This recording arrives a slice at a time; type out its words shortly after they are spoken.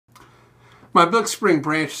My book, Spring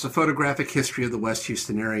Branch, is a photographic history of the West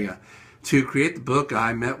Houston area. To create the book,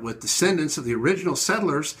 I met with descendants of the original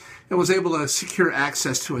settlers and was able to secure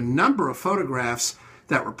access to a number of photographs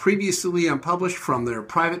that were previously unpublished from their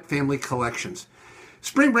private family collections.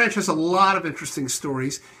 Spring Branch has a lot of interesting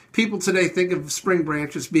stories. People today think of Spring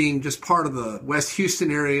Branch as being just part of the West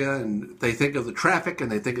Houston area, and they think of the traffic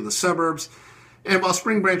and they think of the suburbs. And while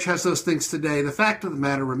Spring Branch has those things today, the fact of the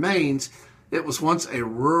matter remains it was once a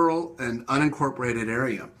rural and unincorporated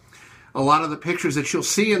area. A lot of the pictures that you'll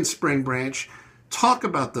see in Spring Branch talk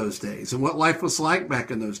about those days and what life was like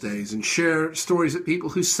back in those days and share stories of people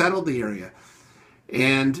who settled the area.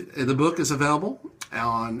 And the book is available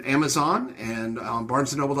on Amazon and on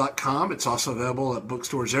barnesandnoble.com. It's also available at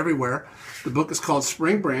bookstores everywhere. The book is called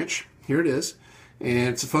Spring Branch. Here it is. And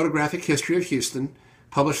it's a photographic history of Houston,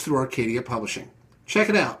 published through Arcadia Publishing. Check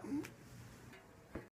it out.